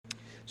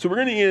So we're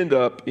going to end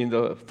up in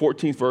the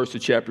 14th verse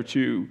of chapter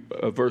 2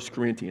 of 1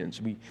 Corinthians.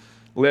 We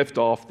left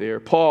off there.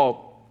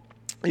 Paul,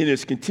 in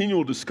his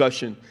continual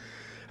discussion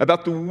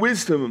about the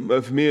wisdom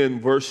of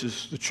men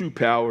versus the true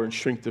power and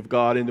strength of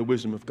God and the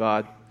wisdom of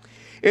God.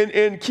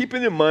 And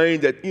keeping in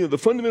mind that, the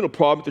fundamental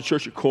problem at the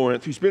church at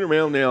Corinth, who's been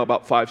around now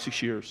about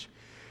 5-6 years,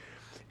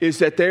 is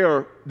that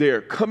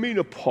they're coming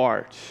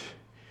apart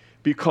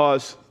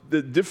because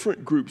the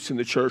different groups in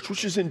the church,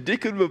 which is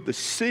indicative of the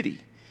city,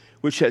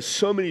 which has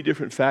so many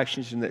different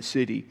factions in that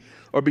city,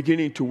 are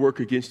beginning to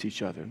work against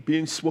each other,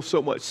 being so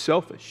much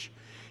selfish.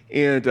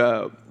 And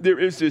there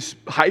is this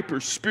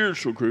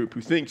hyper-spiritual group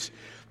who thinks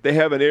they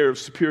have an air of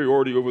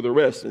superiority over the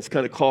rest, and it's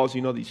kind of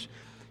causing all these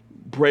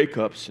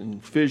breakups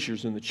and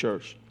fissures in the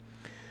church.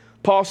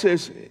 Paul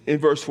says in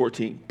verse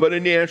 14, "But a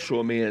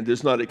natural man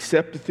does not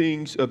accept the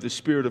things of the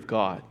Spirit of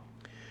God,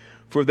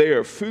 for they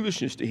are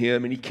foolishness to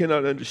him, and he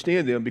cannot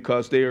understand them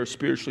because they are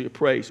spiritually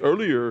appraised."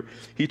 Earlier,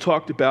 he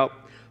talked about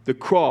the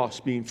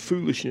cross being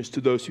foolishness to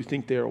those who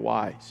think they are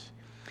wise.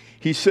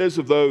 He says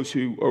of those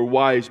who are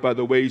wise by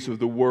the ways of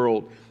the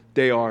world,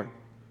 they are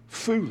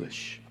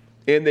foolish.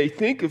 And they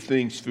think of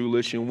things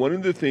foolish, and one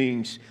of the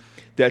things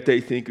that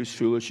they think is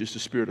foolish is the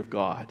Spirit of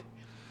God.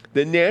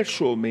 The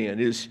natural man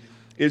is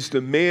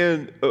the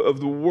man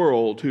of the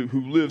world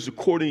who lives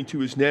according to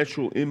his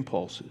natural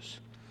impulses.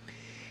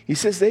 He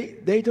says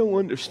they don't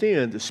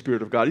understand the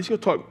Spirit of God. He's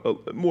going to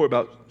talk more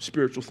about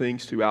spiritual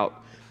things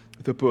throughout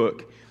the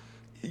book.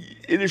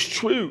 It is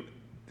true.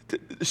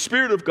 The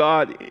Spirit of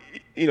God,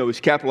 is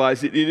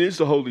capitalized. It is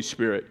the Holy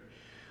Spirit.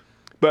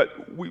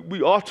 But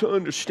we ought to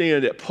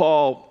understand that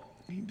Paul,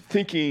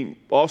 thinking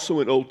also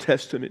in Old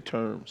Testament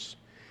terms,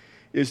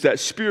 is that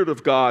Spirit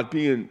of God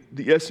being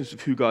the essence of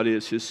who God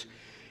is,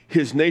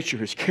 his nature,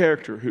 his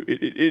character.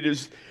 It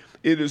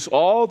is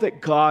all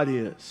that God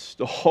is,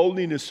 the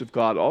holiness of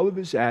God, all of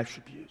his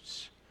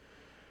attributes,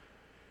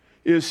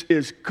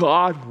 is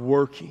God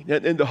working.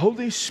 And the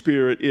Holy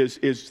Spirit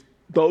is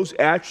those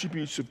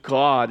attributes of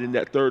God in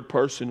that third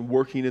person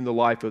working in the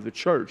life of the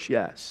church,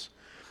 yes.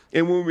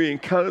 And when we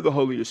encounter the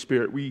Holy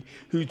Spirit,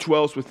 who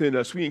dwells within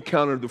us, we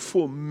encounter the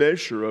full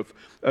measure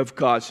of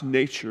God's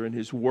nature and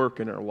his work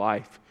in our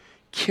life.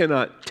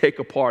 Cannot take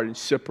apart and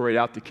separate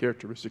out the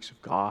characteristics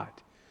of God.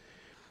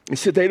 He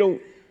said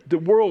the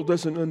world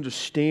doesn't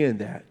understand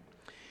that.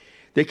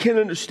 They can't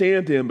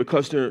understand them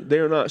because they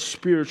are not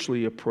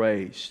spiritually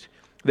appraised.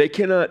 They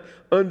cannot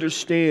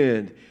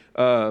understand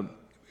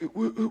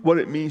what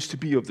it means to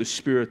be of the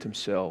Spirit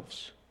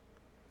themselves.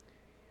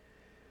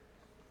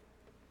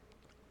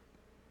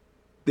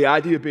 The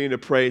idea of being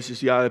appraised is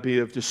the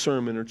idea of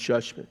discernment or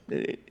judgment.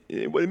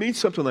 It means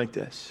something like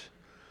this: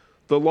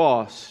 the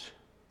lost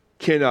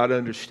cannot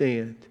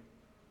understand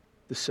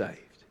the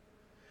saved.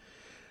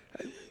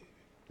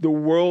 The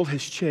world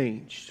has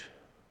changed.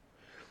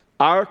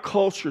 Our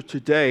culture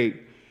today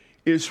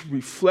is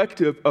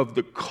reflective of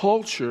the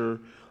culture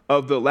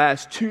of the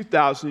last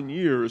 2,000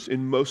 years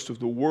in most of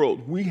the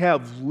world. We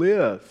have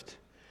lived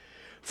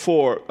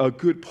for a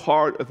good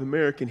part of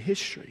American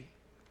history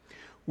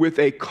with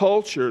a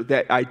culture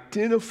that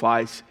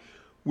identifies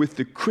with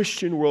the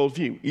Christian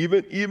worldview.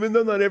 Even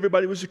though not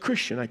everybody was a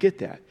Christian, I get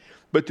that.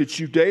 But the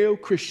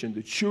Judeo-Christian,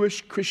 the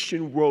Jewish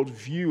Christian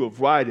worldview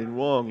of right and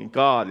wrong and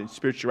God and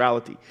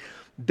spirituality,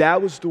 that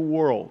was the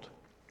world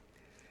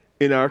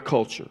in our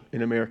culture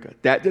in America.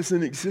 That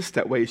doesn't exist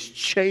that way. It's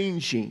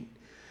changing.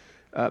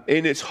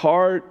 And it's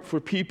hard for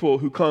people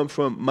who come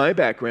from my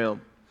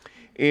background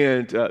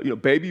and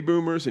baby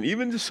boomers and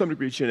even to some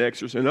degree Gen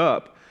Xers and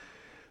up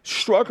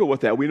struggle with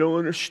that. We don't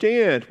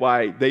understand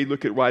why they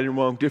look at right and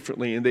wrong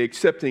differently and they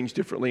accept things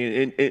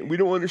differently. And we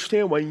don't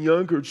understand why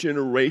younger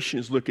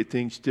generations look at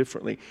things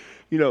differently.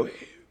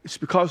 It's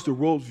because the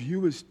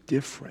worldview is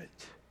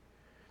different.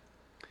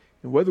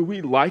 And whether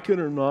we like it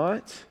or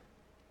not,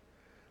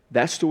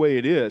 that's the way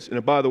it is.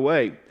 And by the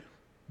way,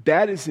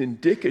 that is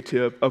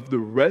indicative of the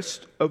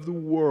rest of the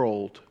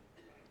world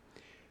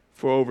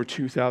for over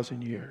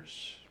 2,000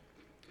 years.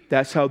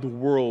 That's how the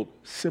world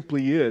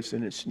simply is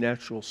in its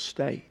natural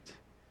state.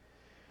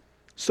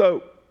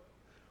 So,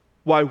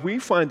 why we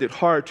find it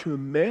hard to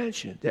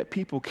imagine that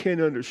people can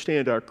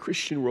understand our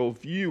Christian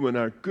worldview and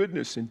our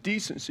goodness and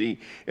decency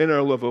and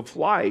our love of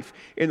life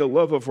and the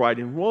love of right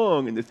and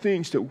wrong and the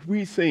things that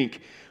we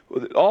think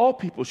that all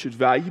people should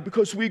value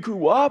because we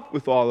grew up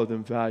with all of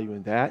them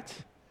valuing that.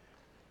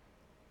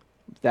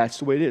 That's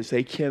the way it is.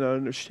 They cannot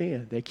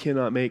understand. They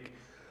cannot make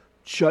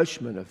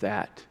judgment of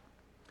that.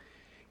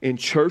 And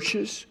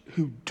churches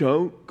who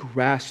don't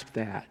grasp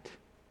that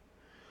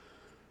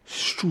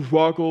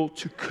struggle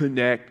to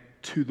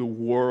connect to the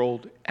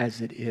world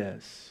as it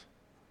is.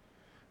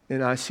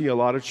 And I see a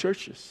lot of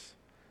churches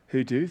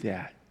who do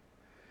that,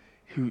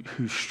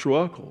 who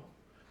struggle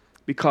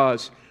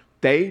because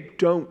they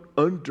don't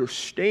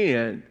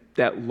understand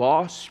that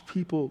lost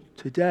people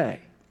today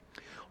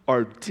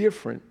are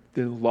different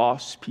than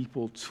lost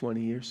people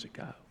 20 years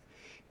ago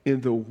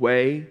in the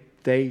way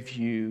they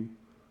view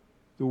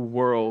the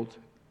world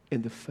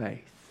and the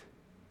faith.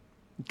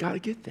 You've got to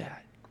get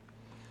that.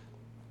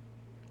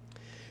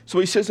 So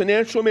he says, a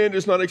natural man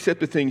does not accept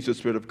the things of the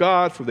Spirit of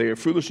God, for they are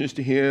foolishness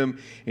to him,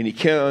 and he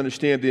cannot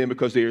understand them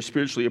because they are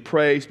spiritually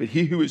appraised. But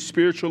he who is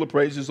spiritual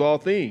appraises all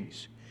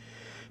things.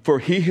 For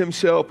he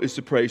himself is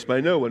appraised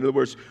by no one. In other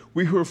words,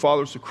 we who are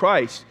followers of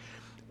Christ,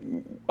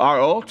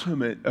 our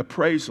ultimate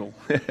appraisal,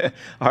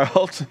 our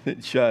ultimate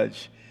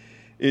judge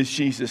is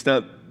Jesus.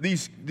 Now,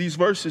 these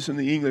verses in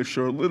the English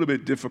are a little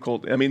bit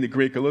difficult. I mean, the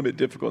Greek a little bit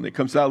difficult, and it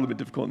comes out a little bit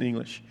difficult in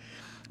English.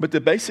 But the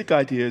basic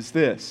idea is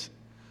this.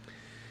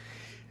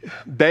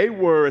 They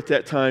were, at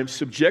that time,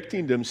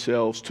 subjecting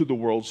themselves to the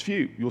world's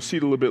view. You'll see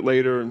it a little bit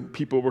later, and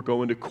people were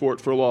going to court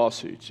for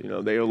lawsuits.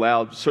 They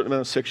allowed a certain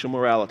amount of sexual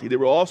morality. There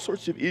were all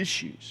sorts of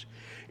issues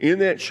in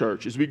that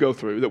church as we go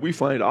through that we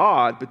find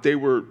odd, but they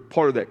were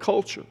part of that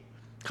culture,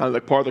 kind of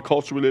like part of the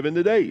culture we live in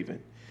today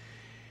even.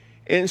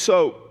 And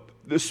so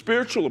the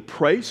spiritual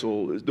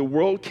appraisal, the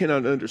world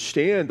cannot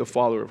understand the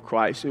follower of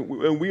Christ,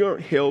 and we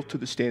aren't held to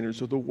the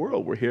standards of the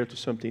world. We're held to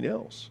something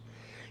else.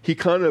 He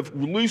kind of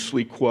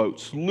loosely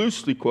quotes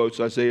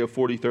Isaiah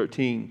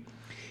 40:13.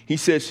 He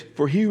says,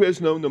 "For he who has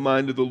known the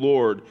mind of the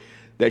Lord,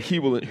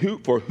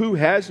 who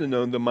hasn't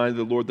known the mind of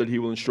the Lord that he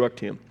will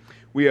instruct him?"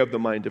 We have the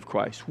mind of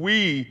Christ.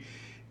 We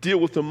deal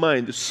with the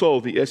mind, the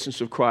soul, the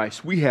essence of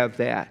Christ. We have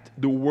that.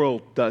 The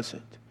world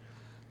doesn't,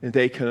 and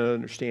they cannot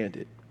understand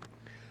it.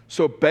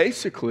 So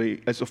basically,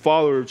 as a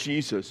follower of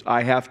Jesus,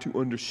 I have to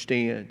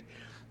understand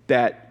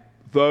that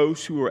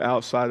those who are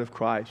outside of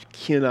Christ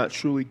cannot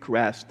truly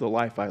grasp the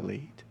life I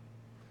lead.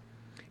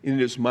 And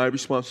it is my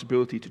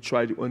responsibility to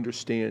try to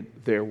understand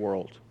their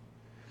world.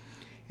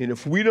 And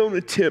if we don't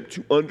attempt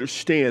to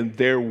understand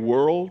their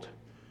world,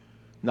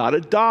 not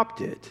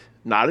adopt it,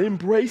 not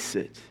embrace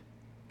it,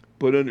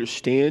 but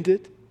understand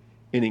it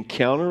and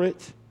encounter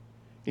it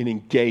and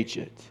engage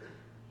it,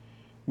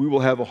 we will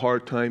have a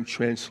hard time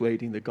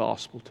translating the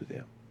gospel to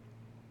them.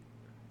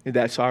 And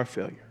that's our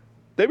failure.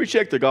 They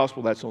reject the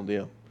gospel, that's on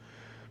them.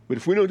 But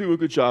if we don't do a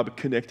good job of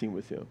connecting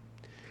with them,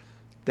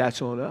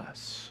 that's on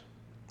us.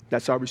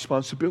 That's our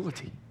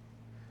responsibility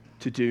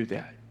to do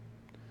that.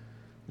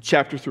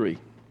 Chapter 3.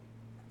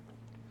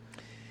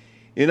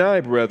 "And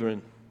I,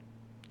 brethren,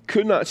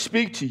 could not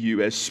speak to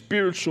you as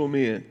spiritual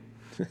men,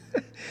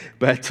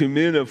 but to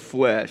men of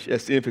flesh,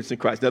 as to infants in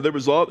Christ." Now,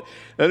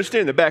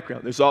 understand the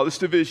background. There's all this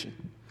division.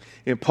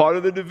 And part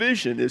of the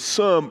division is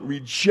some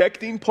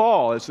rejecting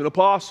Paul as an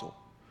apostle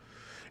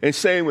and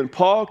saying when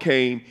Paul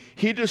came,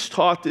 he just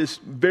taught this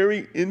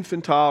very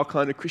infantile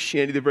kind of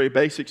Christianity, the very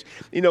basics.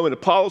 And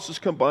Apollos is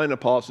combined,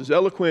 Apollos is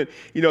eloquent.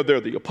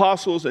 They're the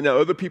apostles, and now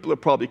other people have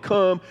probably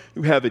come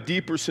who have a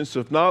deeper sense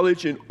of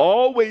knowledge. And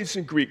always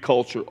in Greek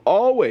culture,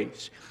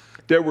 always,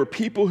 there were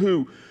people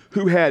who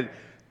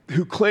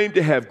claimed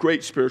to have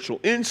great spiritual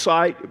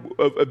insight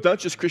of not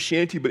just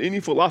Christianity, but any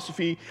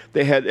philosophy.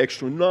 They had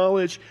extra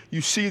knowledge.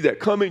 You see that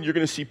coming. You're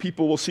going to see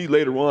people, we'll see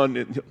later on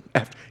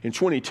in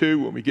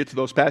 22 when we get to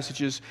those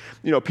passages,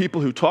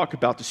 people who talk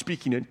about the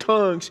speaking in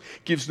tongues,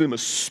 gives them a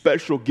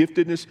special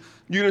giftedness.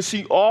 You're going to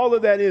see all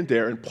of that in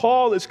there. And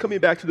Paul is coming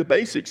back to the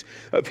basics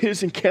of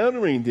his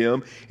encountering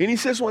them. And he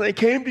says, when I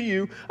came to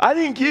you, I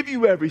didn't give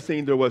you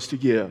everything there was to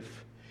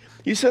give.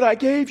 He said, I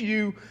gave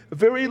you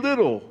very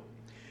little.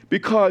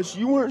 Because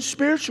you weren't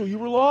spiritual, you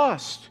were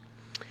lost.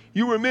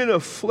 You were men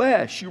of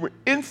flesh, you were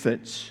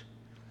infants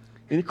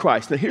in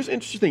Christ. Now here's the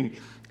interesting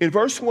thing. In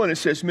verse 1 it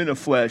says men of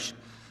flesh.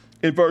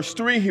 In verse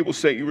 3 he will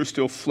say you were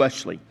still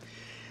fleshly.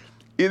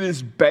 It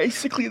is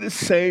basically the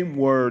same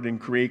word in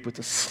Greek with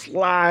a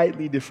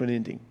slightly different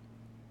ending.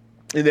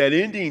 And that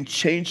ending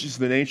changes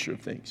the nature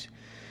of things.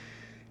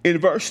 In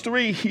verse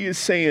 3, he is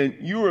saying,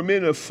 you are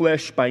men of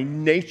flesh by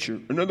nature.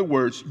 In other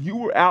words, you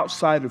were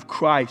outside of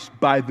Christ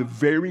by the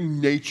very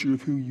nature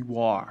of who you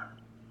are.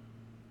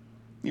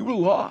 You were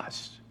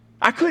lost.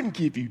 I couldn't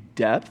give you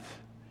depth.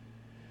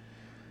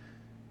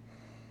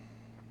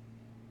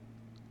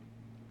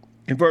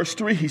 In verse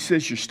 3, he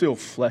says you're still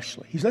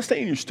fleshly. He's not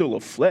saying you're still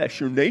of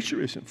flesh. Your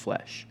nature isn't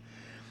flesh.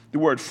 The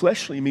word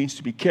fleshly means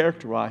to be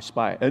characterized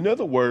by. In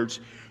other words,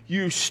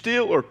 you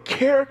still are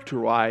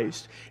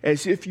characterized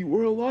as if you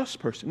were a lost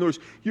person. In other words,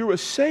 you're a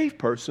saved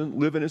person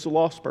living as a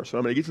lost person.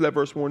 I'm going to get to that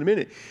verse more in a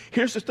minute.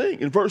 Here's the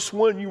thing. In verse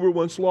 1, you were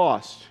once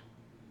lost.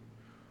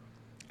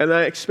 And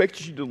I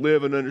expected you to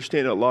live and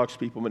understand that lost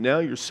people, but now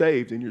you're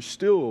saved and you're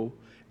still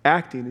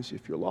acting as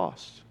if you're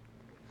lost.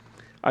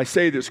 I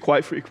say this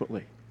quite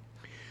frequently.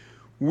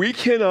 We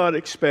cannot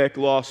expect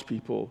lost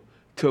people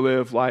to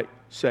live like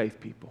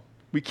saved people.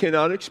 We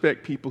cannot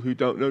expect people who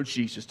don't know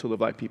Jesus to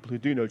live like people who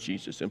do know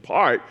Jesus, in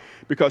part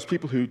because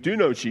people who do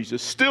know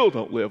Jesus still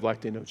don't live like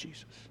they know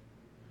Jesus.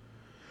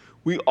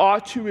 We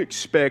ought to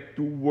expect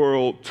the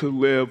world to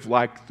live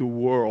like the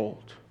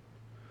world.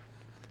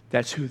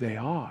 That's who they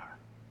are.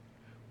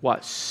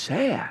 What's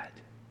sad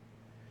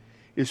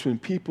is when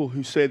people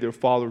who say they're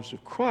followers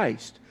of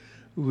Christ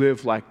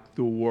live like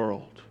the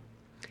world,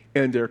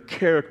 and they're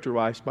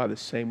characterized by the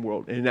same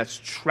world. And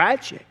that's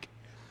tragic.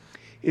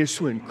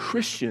 It's when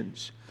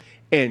Christians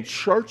and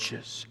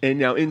churches and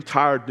now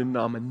entire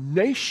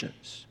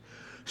denominations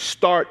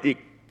start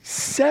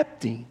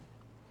accepting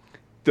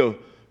the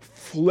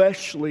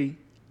fleshly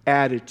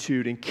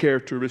attitude and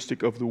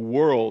characteristic of the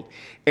world,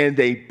 and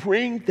they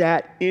bring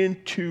that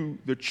into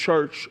the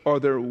church or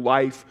their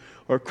life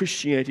or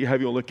Christianity,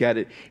 however you want to look at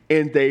it,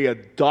 and they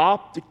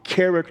adopt the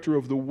character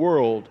of the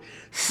world,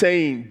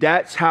 saying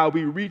that's how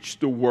we reach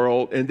the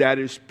world, and that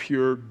is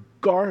pure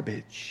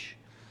garbage.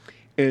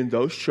 And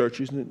those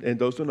churches and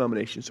those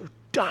denominations are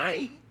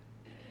dying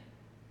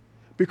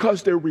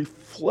because they're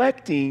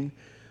reflecting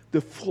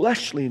the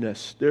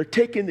fleshliness. They're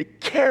taking the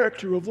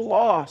character of the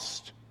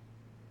lost.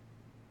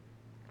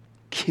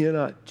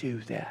 Cannot do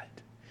that.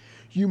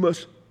 You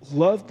must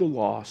love the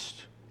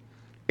lost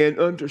and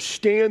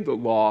understand the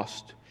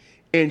lost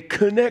and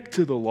connect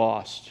to the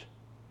lost.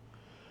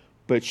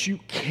 But you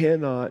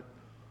cannot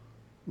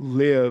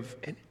live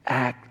and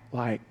act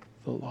like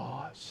the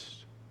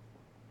lost.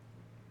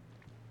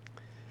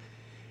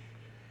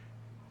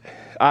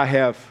 I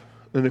have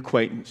an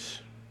acquaintance.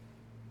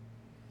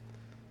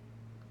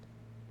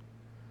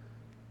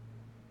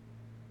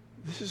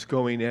 This is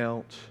going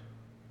out.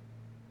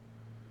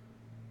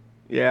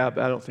 Yeah,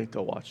 but I don't think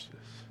they'll watch this.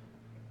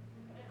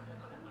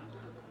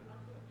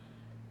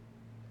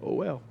 Oh,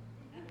 well.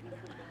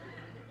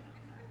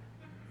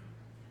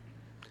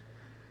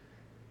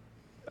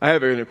 I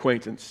have an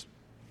acquaintance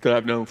that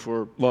I've known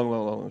for a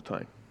long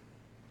time.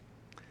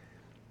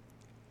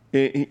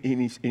 And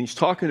he's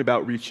talking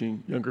about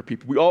reaching younger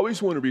people. We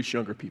always want to reach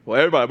younger people.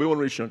 Everybody, we want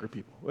to reach younger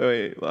people.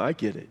 Well, I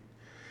get it.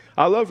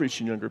 I love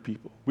reaching younger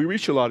people. We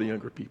reach a lot of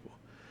younger people.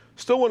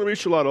 Still want to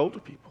reach a lot of older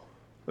people.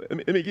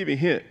 Let me give you a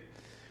hint.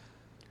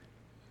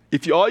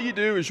 If all you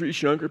do is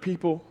reach younger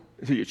people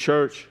to your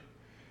church,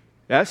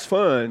 that's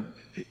fun.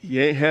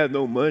 You ain't had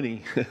no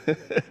money.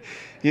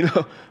 You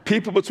know,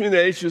 people between the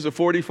ages of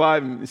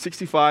 45 and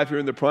 65 who are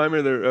in the prime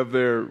of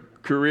their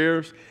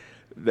careers,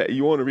 that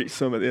you want to reach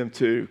some of them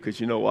too,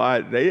 because you know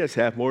why? They just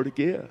have more to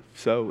give.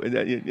 So,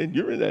 and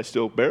you're in that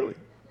still barely,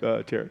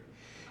 Terry.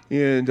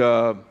 And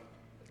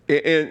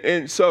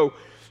so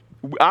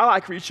I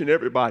like reaching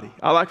everybody.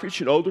 I like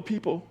reaching older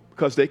people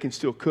because they can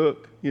still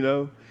cook, you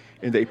know,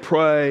 and they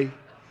pray.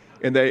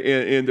 And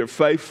they're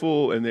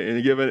faithful, and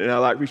they're giving. And I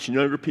like reaching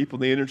younger people,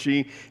 the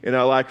energy. And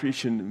I like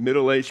reaching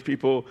middle-aged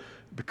people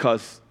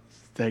because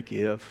they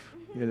give,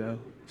 you know.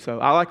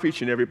 So I like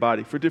reaching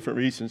everybody for different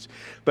reasons.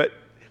 But,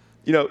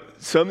 you know,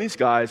 some of these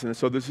guys, and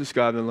so there's this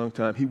guy in a long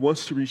time, he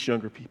wants to reach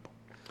younger people.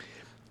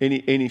 And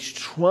he's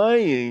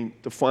trying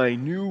to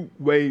find new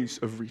ways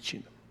of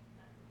reaching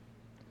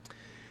them.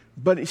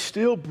 But he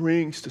still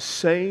brings the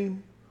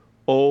same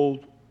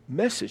old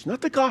message.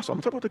 Not the gospel.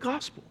 I'm talking about the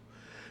gospel.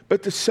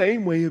 But the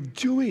same way of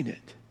doing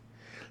it.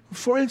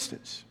 For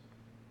instance,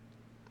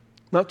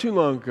 not too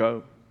long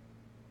ago,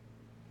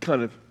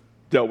 kind of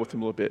dealt with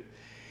him a little bit.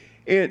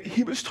 And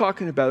he was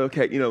talking about,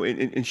 okay, you know,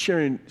 in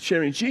sharing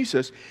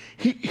Jesus,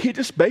 he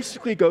just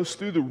basically goes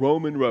through the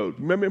Roman road.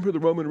 Remember who the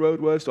Roman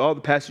road was? All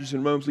the passages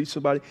in Rome lead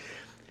somebody.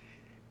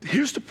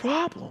 Here's the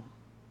problem.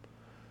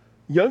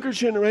 Younger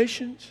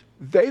generations,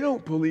 they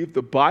don't believe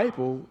the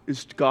Bible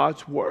is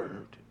God's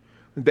word.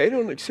 They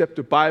don't accept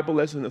the Bible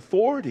as an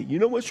authority. You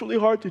know what's really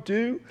hard to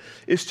do?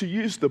 Is to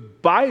use the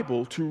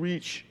Bible to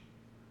reach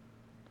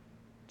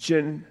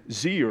Gen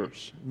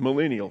Zers,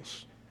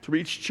 millennials, to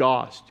reach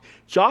Josh.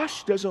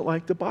 Josh doesn't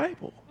like the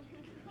Bible.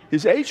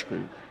 His age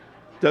group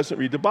doesn't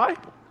read the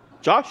Bible.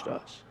 Josh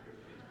does.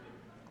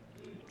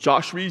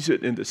 Josh reads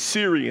it in the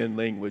Syrian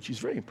language. He's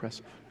very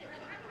impressive.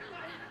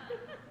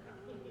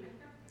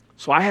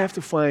 So I have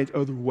to find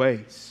other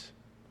ways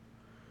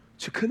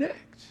to connect.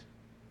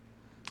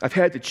 I've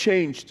had to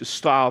change the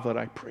style that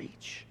I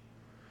preach.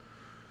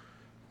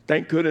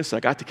 Thank goodness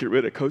I got to get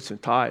rid of coats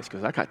and ties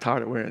because I got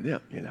tired of wearing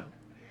them, you know.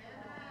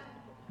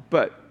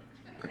 But,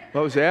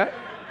 what was that?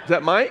 Is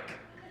that Mike?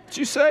 Did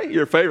you say?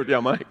 Your favorite? Yeah,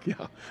 Mike.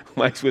 Yeah,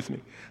 Mike's with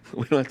me.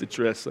 We don't have to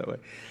dress that way.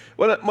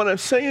 What I'm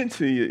saying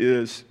to you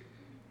is,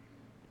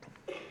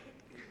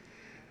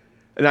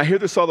 and I hear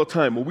this all the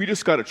time, well, we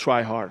just got to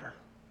try harder.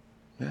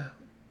 Yeah.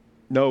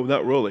 No,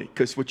 not really,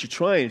 because what you're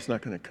trying is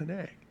not going to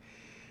connect.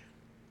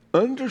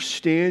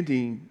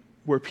 Understanding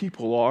where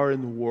people are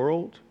in the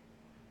world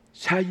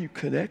is how you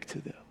connect to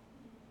them.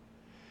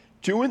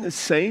 Doing the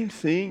same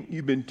thing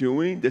you've been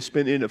doing that's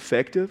been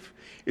ineffective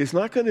is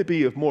not going to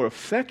be more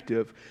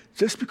effective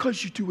just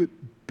because you do it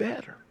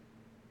better.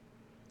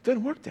 It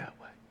doesn't work that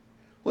way.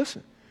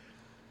 Listen,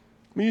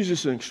 let me use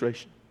this as an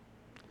illustration.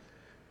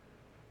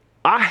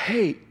 I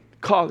hate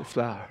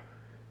cauliflower.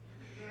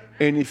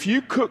 And if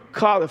you cook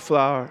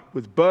cauliflower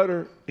with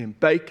butter and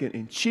bacon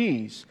and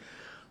cheese,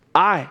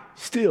 I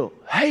still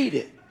hate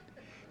it.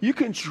 You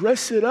can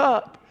dress it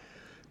up,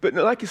 but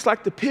it's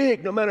like the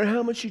pig. No matter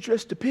how much you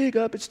dress the pig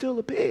up, it's still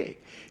a pig.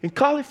 And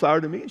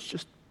cauliflower to me is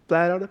just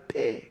flat out a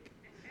pig.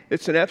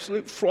 It's an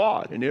absolute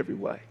fraud in every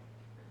way.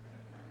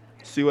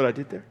 See what I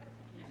did there?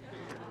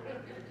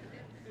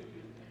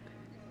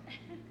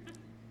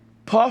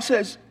 Paul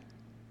says,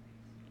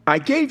 I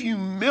gave you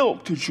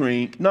milk to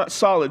drink, not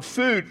solid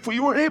food, for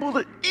you weren't able to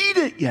eat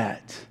it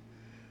yet.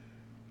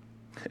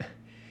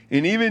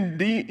 And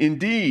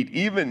indeed,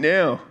 even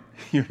now,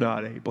 you're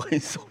not able.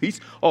 And so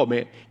oh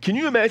man, can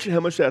you imagine how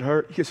much that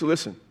hurt? Okay, so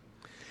listen,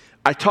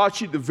 I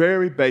taught you the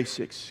very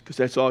basics because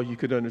that's all you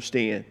could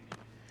understand.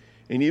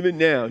 And even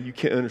now, you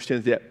can't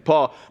understand that.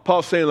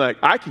 Paul's saying, like,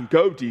 I can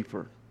go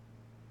deeper.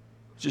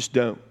 Just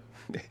don't.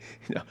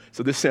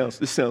 So this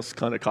sounds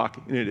kind of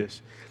cocky, and it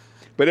is.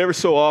 But every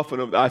so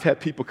often, I've had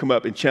people come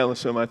up and challenge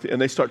some of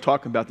and they start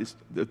talking about this,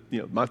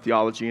 my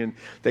theology, and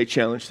they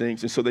challenge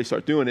things, and so they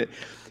start doing it.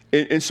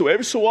 And so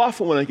every so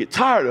often, when I get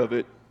tired of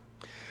it,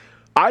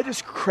 I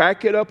just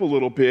crack it up a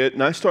little bit,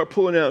 and I start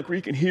pulling out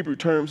Greek and Hebrew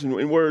terms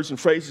and words and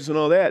phrases and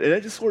all that, and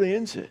that just sort of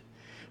ends it.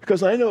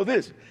 Because I know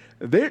this,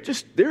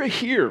 they're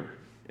here,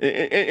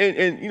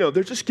 and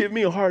they're just giving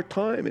me a hard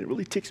time, and it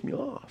really ticks me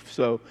off.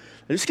 So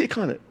I just get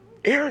kind of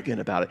arrogant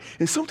about it.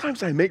 And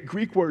sometimes I make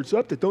Greek words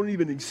up that don't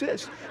even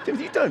exist.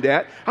 Timothy, you've done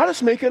that. I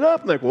just make it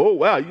up. I'm like, whoa,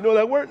 wow, you know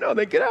that word? No,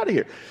 then get out of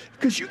here.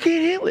 Because you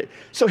can't handle it.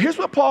 So here's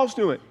what Paul's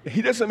doing.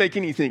 He doesn't make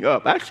anything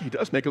up. Actually, he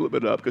does make a little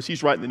bit up because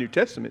he's writing the New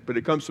Testament, but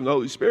it comes from the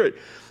Holy Spirit.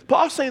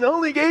 Paul's saying, I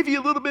only gave you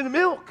a little bit of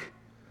milk.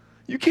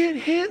 You can't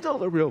handle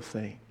the real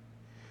thing.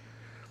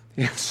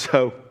 And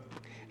so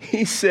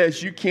he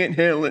says you can't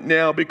handle it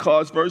now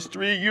because, verse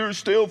 3, you're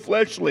still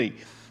fleshly.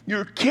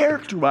 You're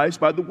characterized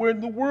by the word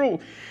of the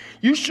world.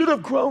 You should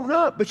have grown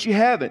up, but you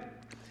haven't.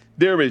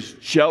 There is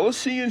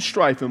jealousy and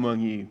strife among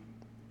you.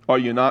 Are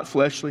you not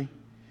fleshly?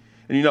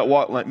 And you're not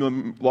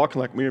walking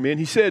like mere men.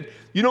 He said,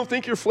 you don't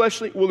think you're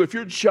fleshly? Well, if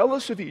you're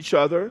jealous of each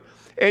other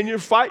and you're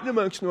fighting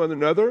amongst one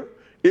another,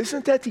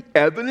 isn't that the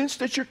evidence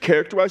that you're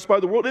characterized by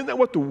the world? Isn't that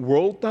what the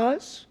world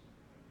does?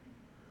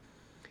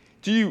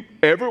 Do you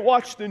ever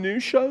watch the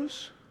news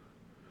shows?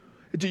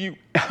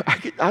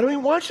 I don't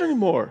even watch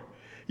anymore.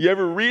 You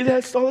ever read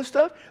all that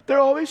stuff? They're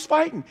always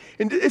fighting.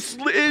 And it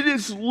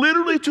is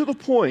literally to the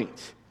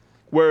point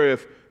where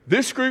if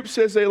this group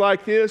says they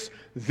like this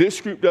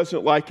group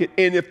doesn't like it,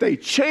 and if they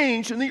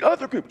change, then the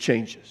other group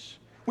changes.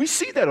 We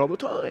see that all the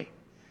time.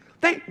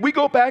 We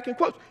go back and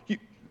quote,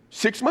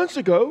 6 months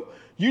ago,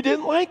 you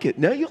didn't like it.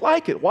 Now you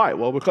like it. Why?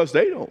 Well, because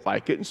they don't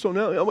like it, and so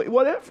now,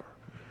 whatever.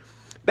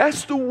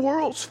 That's the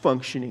world's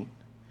functioning.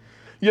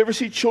 You ever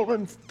see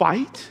children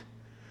fight?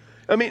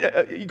 I mean,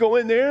 you go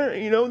in there,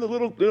 the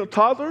little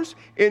toddlers,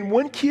 and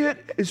one kid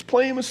is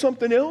playing with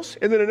something else,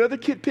 and then another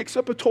kid picks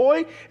up a toy,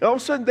 and all of a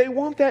sudden they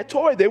want that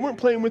toy. They weren't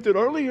playing with it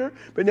earlier,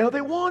 but now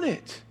they want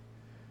it.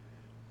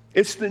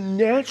 It's the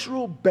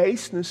natural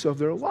baseness of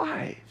their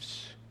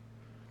lives.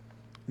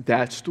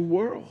 That's the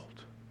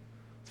world,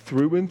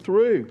 through and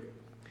through.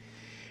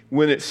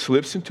 When it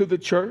slips into the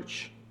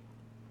church,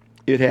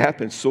 it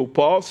happens. So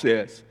Paul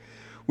says,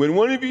 when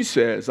one of you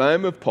says, I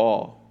am of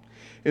Paul,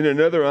 and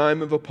another, I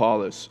am of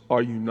Apollos,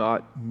 are you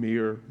not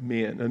mere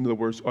men? In other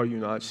words, are you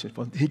not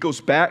sinful? He goes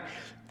back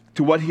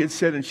to what he had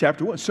said in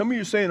chapter 1. Some of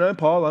you are saying, I'm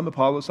Paul, I'm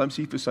Apollos, I'm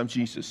Cephas, I'm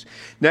Jesus.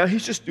 Now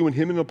he's just doing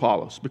him and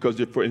Apollos, because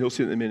and he'll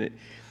see it in a minute.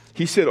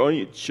 He said, aren't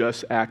you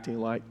just acting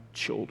like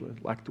children,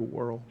 like the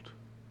world?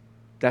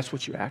 That's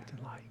what you're acting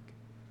like.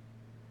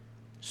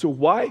 So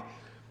why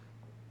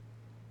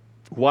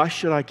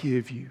should I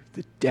give you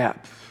the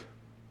depth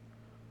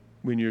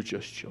when you're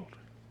just children?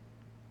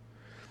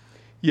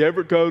 You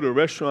ever go to a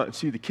restaurant and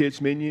see the kids'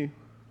 menu?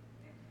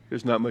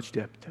 There's not much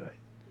depth to it.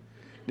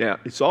 Now,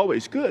 it's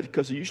always good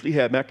because they usually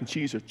have mac and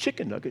cheese or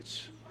chicken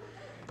nuggets.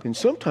 And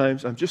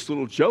sometimes I'm just a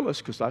little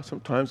jealous because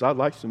sometimes I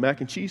like some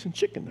mac and cheese and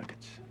chicken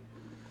nuggets.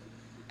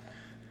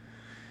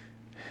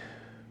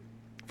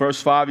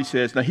 Verse 5, he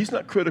says, now he's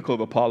not critical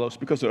of Apollos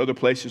because in other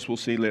places we'll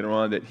see later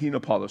on that he and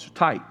Apollos are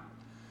tight.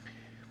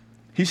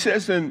 He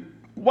says then,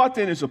 what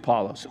then is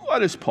Apollos?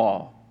 What is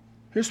Paul?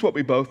 Here's what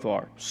we both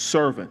are,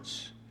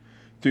 servants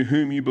through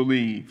whom you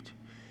believed,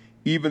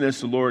 even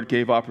as the Lord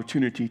gave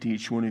opportunity to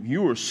each one of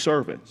you. You are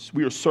servants.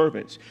 We are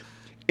servants.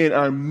 And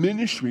our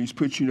ministries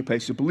put you in a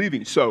place of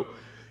believing. So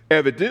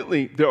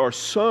evidently, there are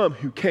some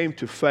who came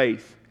to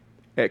faith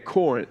at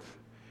Corinth.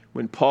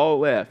 When Paul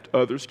left,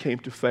 others came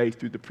to faith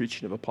through the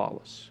preaching of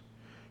Apollos,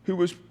 who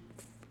was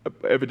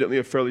evidently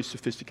a fairly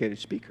sophisticated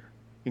speaker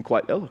and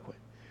quite eloquent.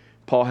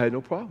 Paul had no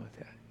problem with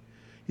that.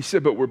 He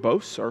said, but we're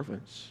both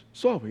servants.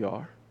 That's all we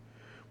are.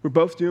 We're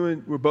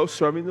both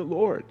serving the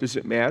Lord. Does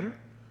it matter?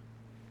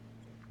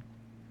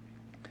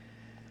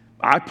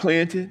 I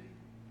planted,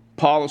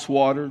 Apollos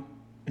watered,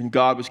 and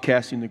God was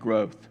casting the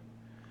growth.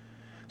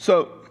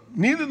 So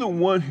neither the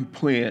one who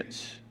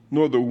plants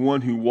nor the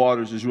one who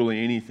waters is really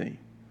anything,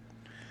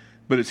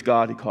 but it's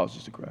God who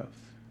causes the growth.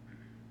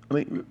 I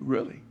mean,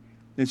 really.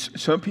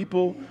 Some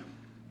people,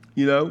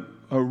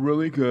 are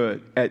really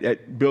good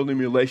at building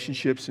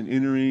relationships and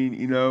entering,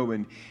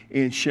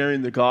 and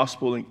sharing the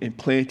gospel and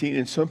planting.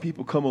 And some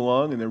people come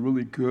along and they're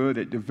really good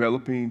at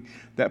developing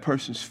that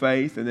person's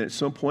faith. And then at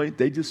some point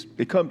they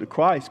come to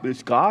Christ, but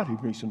it's God who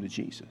brings them to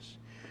Jesus.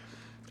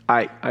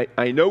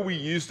 I know we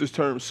use this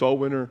term soul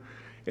winner,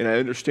 and I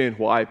understand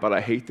why, but I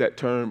hate that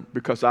term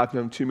because I've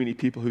known too many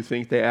people who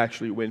think they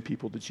actually win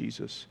people to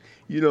Jesus.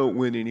 You don't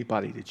win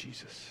anybody to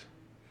Jesus.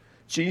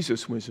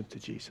 Jesus wins them to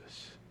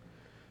Jesus.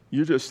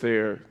 You're just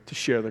there to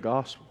share the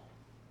gospel.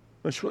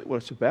 That's really what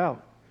it's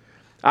about.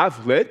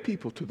 I've led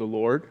people to the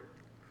Lord.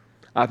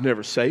 I've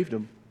never saved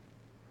them.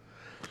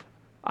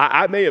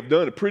 I may have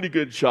done a pretty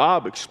good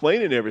job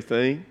explaining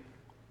everything,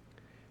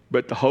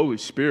 but the Holy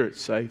Spirit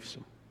saves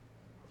them.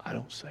 I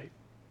don't save them.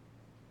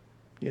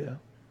 You know?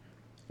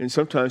 And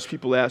sometimes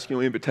people ask,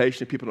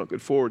 invitation, people don't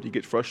get forward, you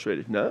get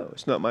frustrated. No,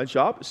 it's not my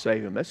job to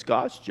save them. That's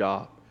God's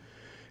job.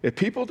 If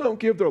people don't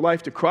give their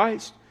life to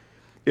Christ,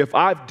 if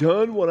I've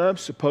done what I'm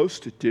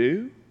supposed to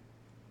do,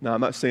 now I'm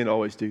not saying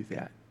always do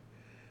that,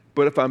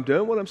 but if I'm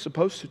doing what I'm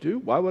supposed to do,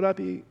 why would I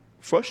be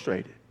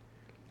frustrated?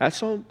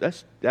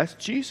 That's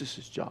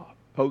Jesus' job,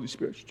 Holy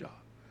Spirit's job.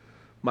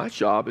 My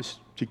job is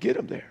to get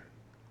them there.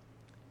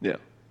 Now,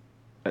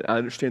 I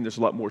understand there's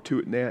a lot more to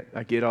it than that.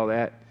 I get all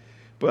that.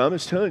 But I'm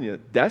just telling you,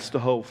 that's the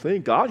whole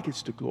thing. God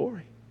gets the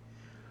glory.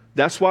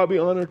 That's why we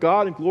honor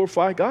God and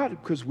glorify God,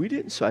 because we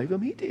didn't save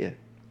them, He did.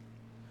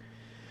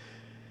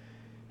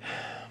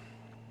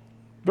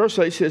 Verse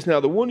 8 says, now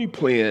the one who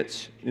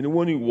plants and the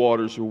one who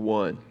waters are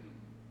one,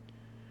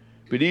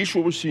 but each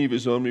will receive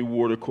his own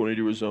reward according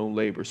to his own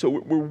labor. So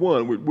we're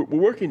one. We're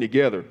working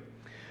together.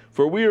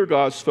 For we are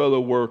God's fellow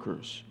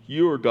workers.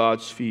 You are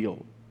God's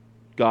field,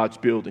 God's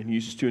building. He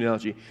uses two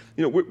analogy.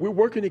 We're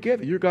working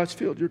together. You're God's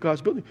field. You're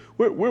God's building.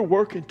 We're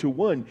working to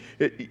one.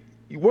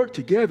 You work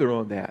together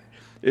on that.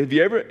 Have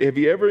you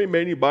ever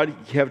made anybody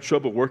you have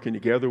trouble working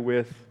together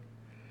with?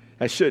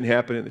 That shouldn't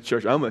happen in the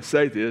church. I'm going to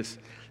say this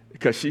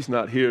because she's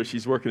not here.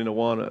 She's working in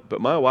Awana.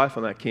 But my wife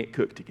and I can't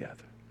cook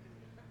together.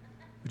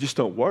 We just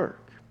don't work.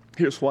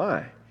 Here's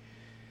why.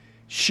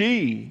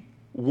 She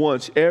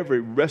wants every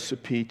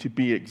recipe to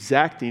be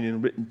exacting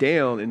and written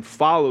down and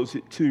follows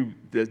it to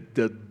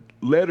the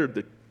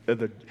letter.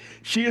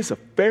 She is a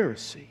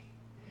Pharisee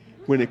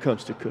when it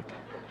comes to cooking.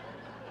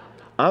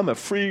 I'm a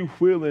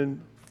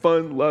free-wheeling,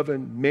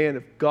 fun-loving man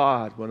of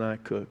God when I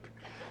cook.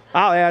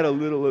 I'll add a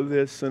little of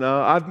this, and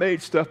I've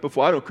made stuff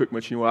before. I don't cook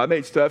much anymore. I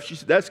made stuff. She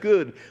said, that's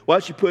good.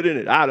 Why'd you put in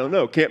it? I don't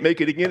know. Can't make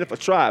it again if I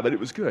try, but it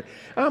was good.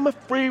 I'm a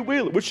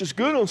free-wheeler, which is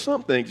good on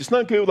some things. It's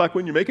not good like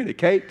when you're making a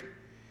cake.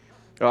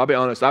 I'll be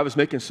honest. I was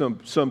making some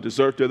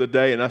dessert the other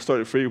day, and I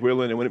started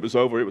free-wheeling, and when it was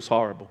over, it was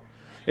horrible.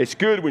 It's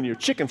good when you're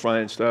chicken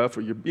frying stuff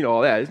or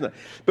all that, isn't it?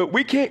 But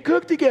we can't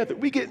cook together.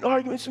 We get in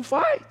arguments and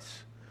fights.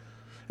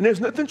 And there's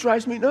nothing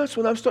drives me nuts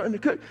when I'm starting to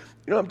cook.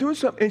 I'm doing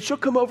something, and she'll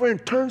come over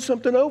and turn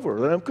something over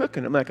that I'm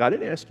cooking. I'm like, I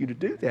didn't ask you to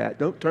do that.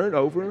 Don't turn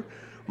over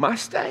my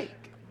steak.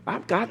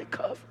 I've got it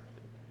covered.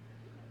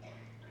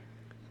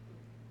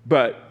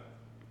 But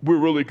we're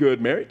really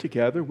good married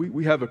together.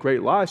 We have a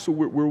great life, so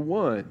we're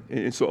one.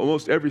 And so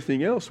almost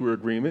everything else we're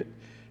agreement,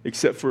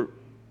 except for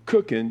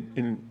cooking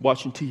and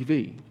watching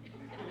TV.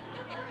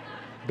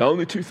 The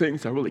only two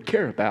things I really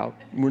care about,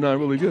 we're not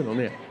really good on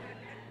that.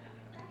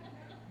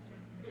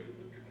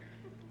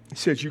 He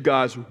says, you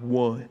guys are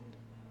one.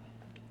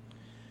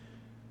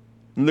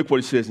 And look what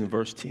he says in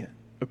verse 10.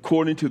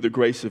 According to the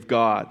grace of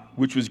God,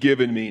 which was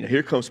given me. Now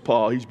here comes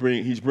Paul. He's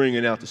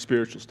bringing out the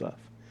spiritual stuff.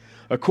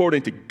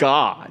 According to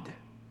God.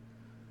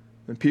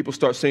 When people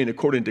start saying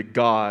according to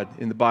God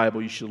in the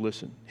Bible, you should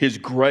listen. His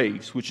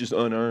grace, which is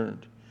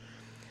unearned.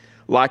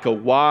 Like a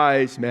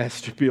wise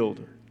master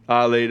builder,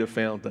 I laid a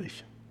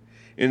foundation.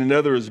 And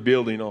another is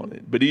building on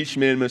it. But each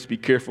man must be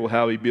careful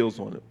how he builds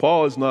on it.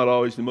 Paul is not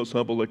always the most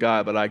humble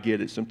guy, but I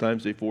get it.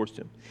 Sometimes they forced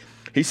him.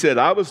 He said,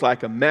 I was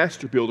like a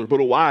master builder, but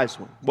a wise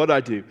one. What'd I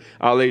do?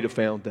 I laid a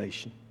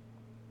foundation.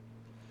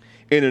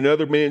 And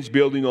another man's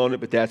building on it,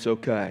 but that's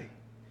okay.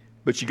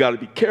 But you got to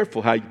be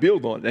careful how you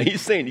build on it. Now,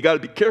 he's saying you got to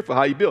be careful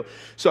how you build.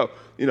 So,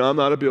 I'm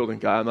not a building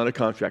guy. I'm not a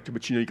contractor,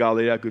 but you got to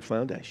lay out a good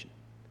foundation.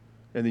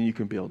 And then you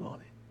can build on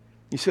it.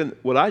 He said,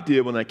 what I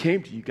did when I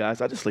came to you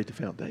guys, I just laid the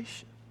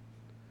foundation.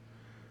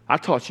 I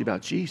taught you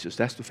about Jesus.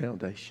 That's the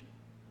foundation.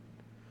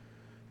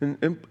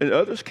 And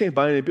others came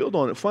by and they build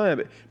on it, fine.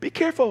 But be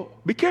careful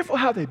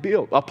how they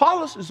build.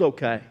 Apollos is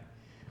okay.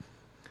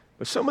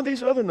 But some of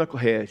these other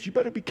knuckleheads, you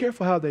better be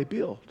careful how they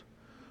build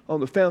on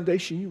the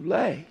foundation you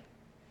lay.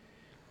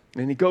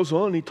 And he goes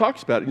on and he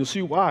talks about it, and you'll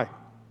see why.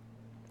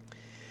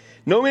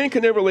 No man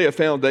can ever lay a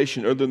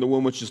foundation other than the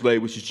one which is laid,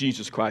 which is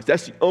Jesus Christ.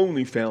 That's the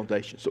only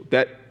foundation.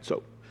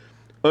 So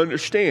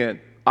understand,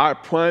 our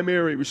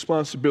primary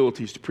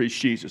responsibility is to preach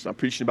Jesus. I'm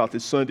preaching about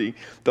this Sunday,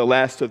 the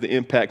last of the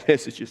Impact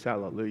messages.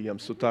 Hallelujah. I'm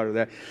so tired of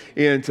that.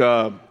 And,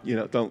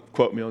 don't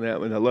quote me on that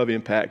one. I love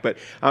Impact. But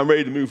I'm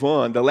ready to move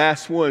on. The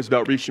last one is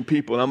about reaching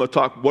people. And I'm going to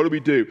talk, what do we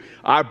do?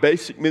 Our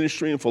basic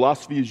ministry and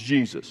philosophy is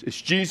Jesus.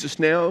 It's Jesus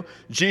now,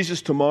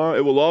 Jesus tomorrow.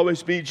 It will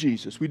always be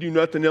Jesus. We do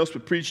nothing else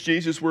but preach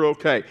Jesus. We're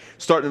okay.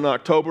 Starting in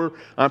October,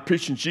 I'm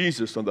preaching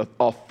Jesus, on the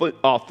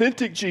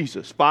authentic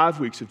Jesus, 5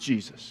 weeks of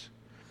Jesus.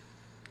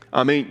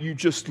 You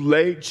just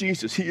lay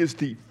Jesus. He is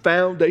the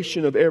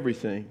foundation of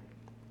everything.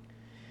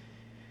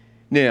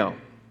 Now,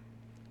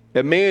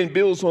 a man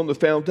builds on the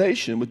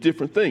foundation with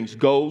different things: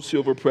 gold,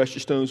 silver,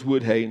 precious stones,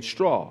 wood, hay, and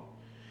straw.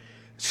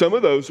 Some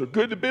of those are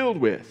good to build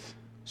with.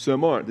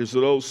 Some aren't. There's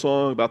an old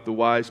song about the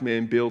wise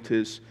man built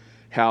his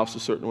house a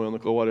certain way on the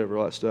go, whatever,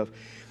 all that stuff.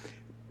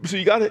 So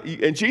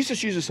and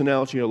Jesus uses this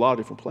analogy in a lot of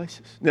different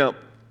places. Now,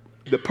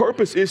 the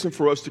purpose isn't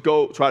for us to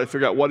go try to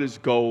figure out what is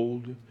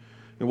gold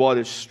and what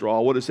is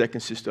straw? What does that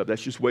consist of?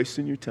 That's just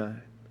wasting your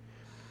time.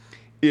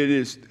 It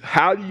is,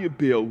 how do you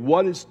build?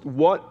 What is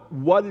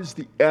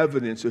the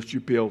evidence that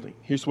you're building?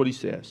 Here's what he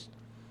says.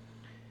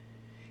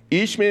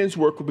 Each man's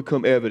work will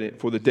become evident,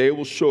 for the day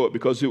will show it,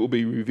 because it will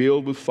be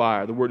revealed with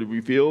fire. The word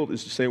revealed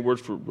is the same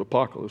word for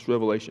apocalypse,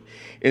 revelation.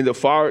 And the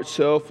fire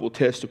itself will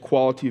test the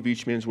quality of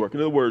each man's work. In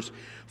other words,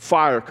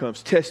 fire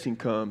comes, testing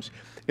comes,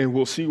 and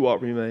we'll see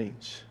what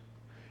remains.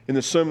 In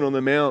the Sermon on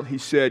the Mount, he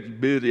said, you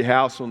build your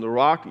house on the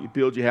rock, you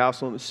build your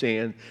house on the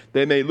sand.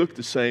 They may look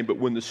the same, but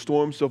when the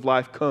storms of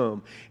life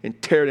come and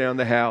tear down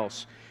the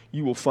house,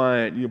 you will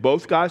find,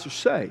 both guys are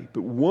saved,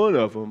 but one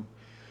of them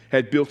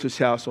had built his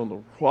house on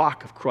the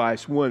rock of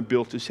Christ. One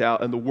built his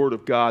house on the Word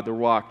of God, the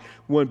rock.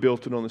 One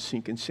built it on the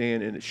sinking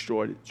sand and it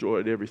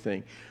destroyed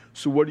everything.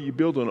 So what are you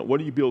building on?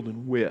 What are you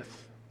building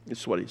with?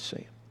 That's what he's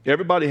saying.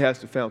 Everybody has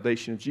the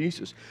foundation of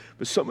Jesus.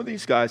 But some of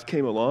these guys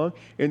came along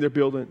and they're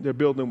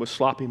building with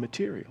sloppy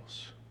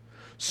materials.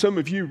 Some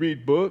of you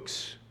read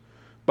books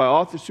by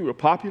authors who are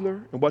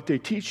popular, and what they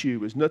teach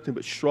you is nothing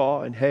but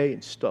straw and hay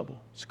and stubble.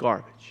 It's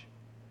garbage.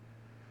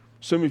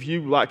 Some of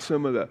you like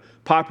some of the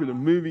popular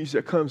movies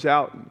that comes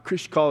out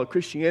and call it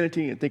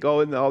Christianity and think,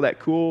 oh, isn't all that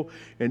cool?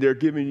 And they're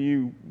giving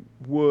you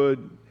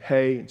wood,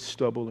 hay, and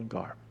stubble and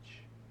garbage.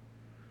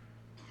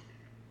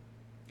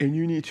 And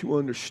you need to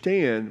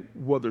understand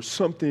whether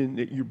something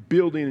that you're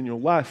building in your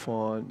life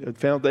on, the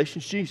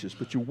foundation's Jesus,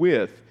 but you're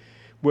with,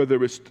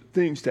 whether it's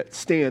things that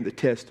stand the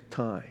test of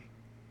time,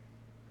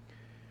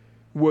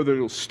 whether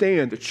it'll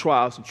stand the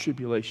trials and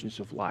tribulations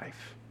of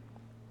life.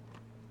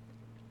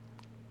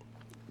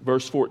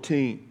 Verse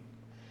 14,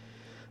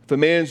 if a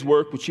man's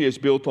work which he has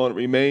built on it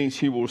remains,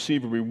 he will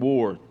receive a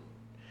reward.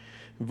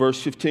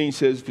 Verse 15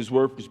 says, if his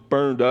work is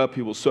burned up,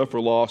 he will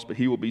suffer loss, but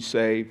he will be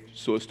saved,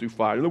 so as through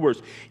fire. In other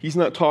words, he's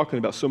not talking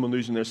about someone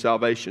losing their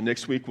salvation.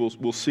 Next week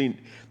we'll see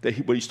that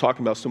what he's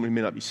talking about, someone who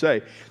may not be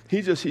saved.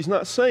 He's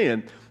not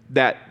saying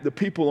that the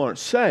people aren't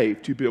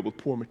saved to build with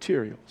poor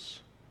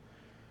materials.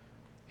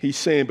 He's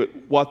saying, but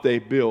what they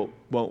built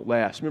won't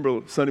last.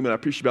 Remember Sunday when I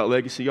preached about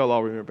legacy? Y'all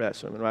all remember that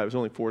sermon, right? It was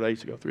only 3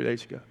 days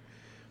ago.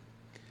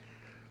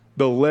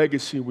 The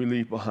legacy we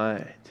leave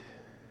behind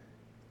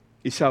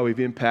is how we've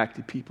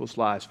impacted people's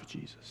lives for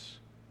Jesus.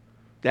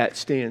 That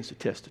stands the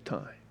test of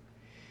time.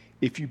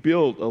 If you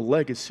build a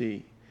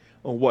legacy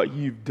on what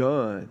you've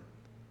done,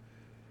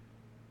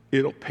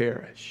 it'll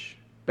perish.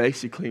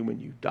 Basically, when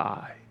you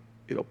die,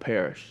 it'll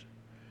perish.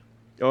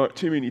 There aren't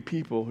too many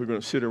people who are going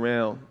to sit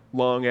around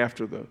long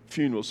after the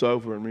funeral's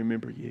over and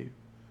remember you.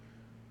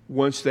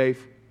 Once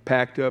they've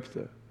packed up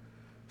the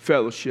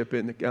fellowship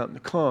out in the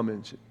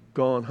commons and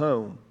gone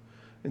home,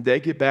 and they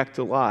get back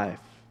to life,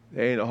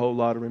 there ain't a whole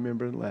lot of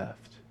remembering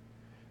left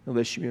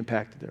unless you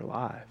impacted their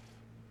life.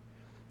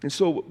 And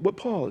so what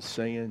Paul is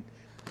saying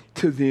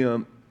to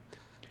them,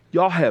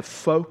 y'all have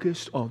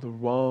focused on the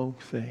wrong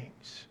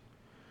things.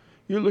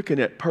 You're looking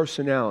at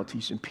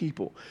personalities and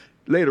people.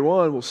 Later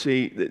on, we'll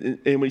see,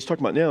 and what he's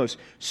talking about now is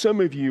some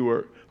of you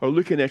are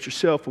looking at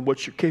yourself and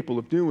what you're capable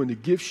of doing, the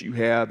gifts you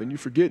have, and you're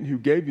forgetting who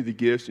gave you the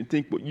gifts and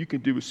think what you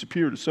can do is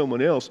superior to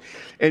someone else.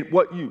 And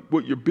what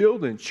you're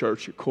building,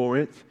 church at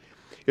Corinth,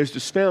 is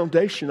this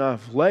foundation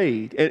I've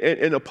laid.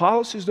 And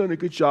Apollos has done a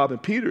good job,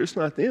 and Peter, it's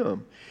not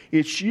them.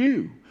 It's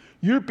you.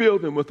 You're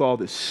building with all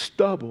this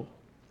stubble.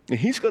 And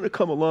he's going to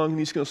come along and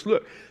he's going to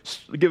look,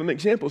 give them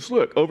examples.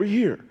 Look, over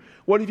here.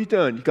 What have you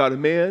done? You got a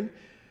man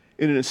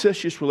in an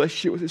incestuous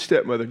relationship with his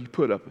stepmother, and you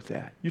put up with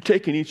that. You're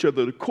taking each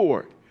other to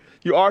court.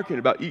 You're arguing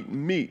about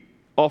eating meat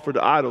offered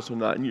to idols or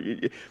not.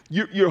 And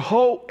your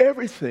whole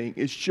everything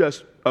is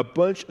just a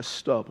bunch of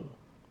stubble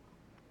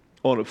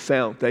on a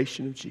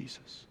foundation of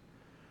Jesus.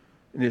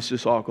 And it's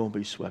just all going to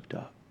be swept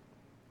up.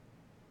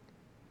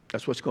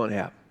 That's what's going to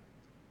happen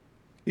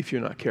if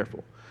you're not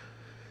careful.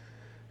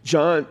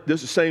 John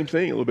does the same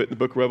thing a little bit in the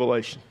book of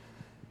Revelation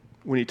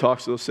when he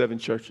talks to those 7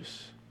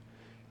 churches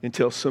and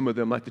tells some of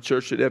them, like the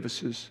church at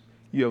Ephesus,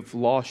 you have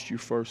lost your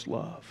first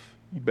love.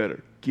 You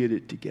better get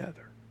it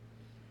together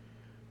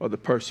or the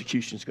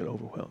persecution is going to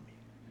overwhelm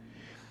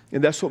you.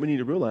 And that's what we need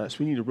to realize.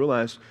 We need to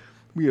realize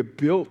we are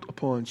built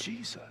upon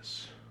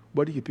Jesus.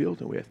 What are you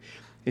building with?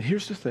 And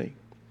here's the thing.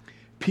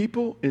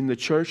 People in the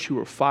church who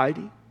are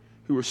fighting,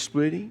 who are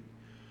splitting,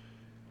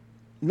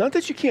 not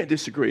that you can't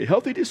disagree.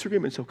 Healthy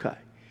disagreement's okay.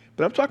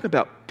 But I'm talking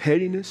about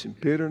pettiness and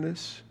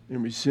bitterness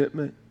and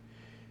resentment.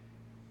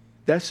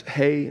 That's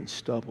hay and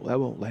stubble. That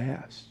won't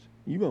last.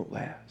 You won't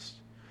last.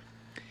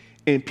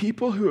 And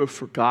people who have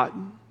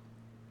forgotten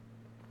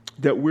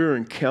that we're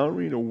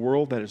encountering a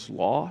world that is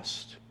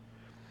lost,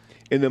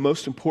 and the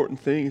most important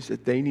thing is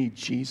that they need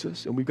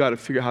Jesus, and we've got to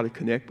figure out how to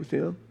connect with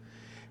Him.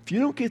 If you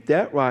don't get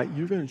that right,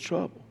 you're in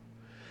trouble.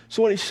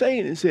 So what he's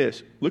saying is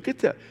this. Look at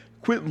that.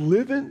 Quit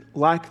living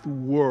like the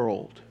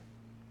world.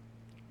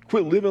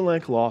 Quit living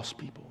like lost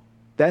people.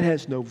 That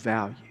has no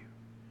value.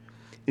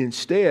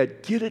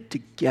 Instead, get it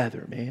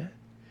together, man.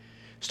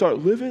 Start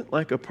living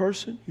like a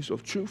person who's a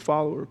true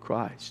follower of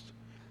Christ.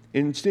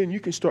 And instead, you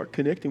can start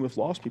connecting with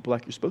lost people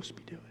like you're supposed to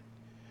be doing.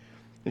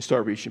 And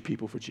start reaching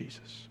people for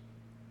Jesus.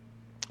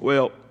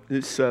 Well,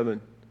 it's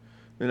 7,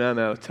 and I'm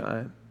out of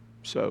time.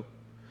 So,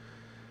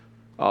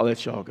 I'll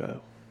let y'all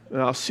go.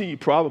 And I'll see you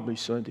probably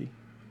Sunday.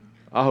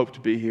 I hope to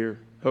be here.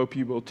 Hope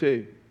you will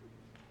too.